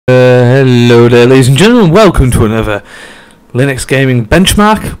Hello there, ladies and gentlemen, welcome to another Linux gaming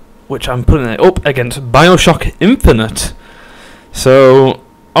benchmark, which I'm putting it up against Bioshock Infinite. So,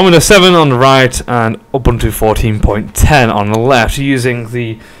 on Windows 7 on the right and Ubuntu 14.10 on the left, using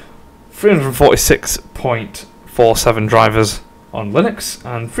the 346.47 drivers on Linux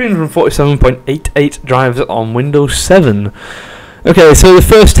and 347.88 drivers on Windows 7. Okay, so the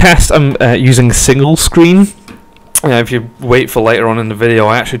first test I'm using single screen. If you wait for later on in the video,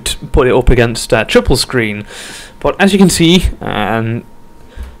 I actually put it up against triple screen. But as you can see,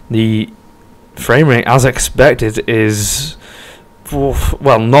 the frame rate, as expected, is,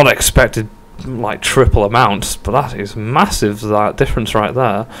 well, not expected like triple amounts, but that is massive, that difference right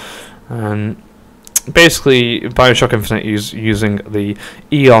there. And basically, Bioshock Infinite is using the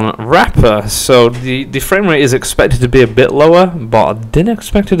Eon wrapper, so the frame rate is expected to be a bit lower, but I didn't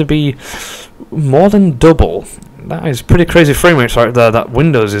expect it to be more than double. That is pretty crazy frame rates right there that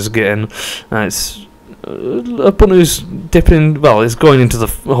Windows is getting. It's Ubuntu's dipping, well, it's going into the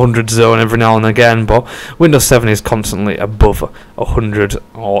 100 zone every now and again, but Windows 7 is constantly above 100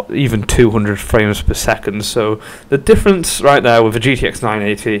 or even 200 frames per second. So the difference right there with the GTX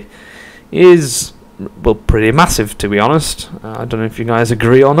 980 is, well, pretty massive, to be honest. I don't know if you guys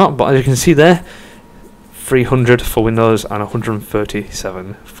agree or not, but as you can see there, 300 for Windows and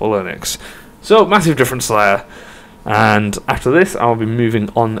 137 for Linux. So massive difference there. And after this, I'll be moving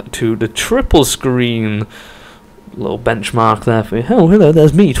on to the triple screen. Little benchmark there for you. Oh, hello,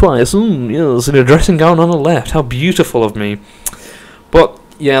 there's me twice. Yes, in a dressing gown on the left. How beautiful of me. But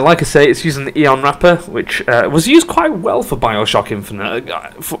yeah, like I say, it's using the Eon wrapper, which was used quite well for Bioshock Infinite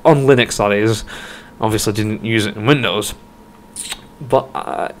on Linux. That is, obviously didn't use it in Windows.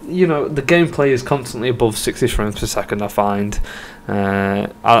 But you know, the gameplay is constantly above 60 frames per second, I find,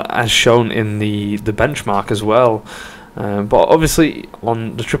 as shown in the benchmark as well. But obviously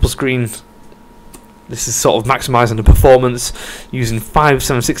on the triple screen, this is sort of maximizing the performance using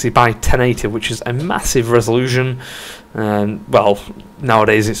 5760 by 1080, which is a massive resolution. Well,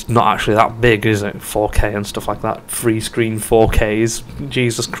 nowadays it's not actually that big, is it? 4K and stuff like that. Free screen 4Ks,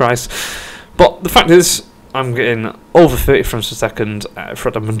 Jesus Christ. But the fact is, I'm getting over 30 frames per second for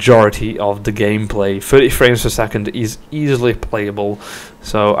the majority of the gameplay. 30 frames per second is easily playable,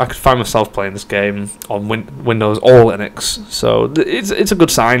 so I could find myself playing this game on Windows or Linux. So it's a good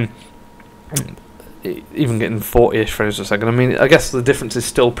sign. Even getting 40-ish frames per second. I mean, I guess the difference is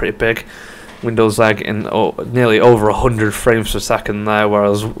still pretty big. Windows lagging nearly over 100 frames per second there,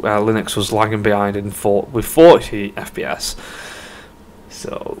 whereas Linux was lagging behind with 40 FPS.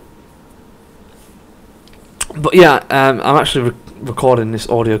 So. But yeah, I'm actually recording this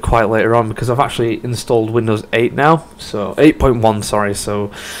audio quite later on because I've actually installed Windows 8 now, so 8.1, sorry. So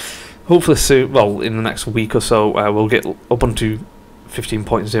hopefully soon, well, in the next week or so, we'll get Ubuntu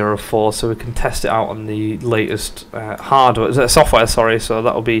 15.04, so we can test it out on the latest software. Sorry, so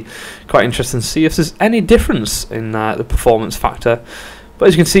that'll be quite interesting to see if there's any difference in the performance factor. But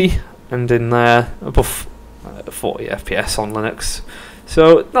as you can see, and in there above 40 FPS on Linux.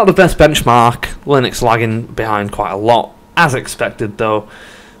 So, not the best benchmark. Linux lagging behind quite a lot, as expected though.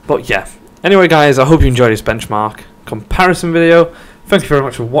 But yeah. Anyway guys, I hope you enjoyed this benchmark comparison video. Thank you very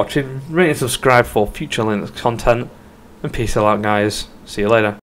much for watching. Rate and subscribe for future Linux content. And peace out guys. See you later.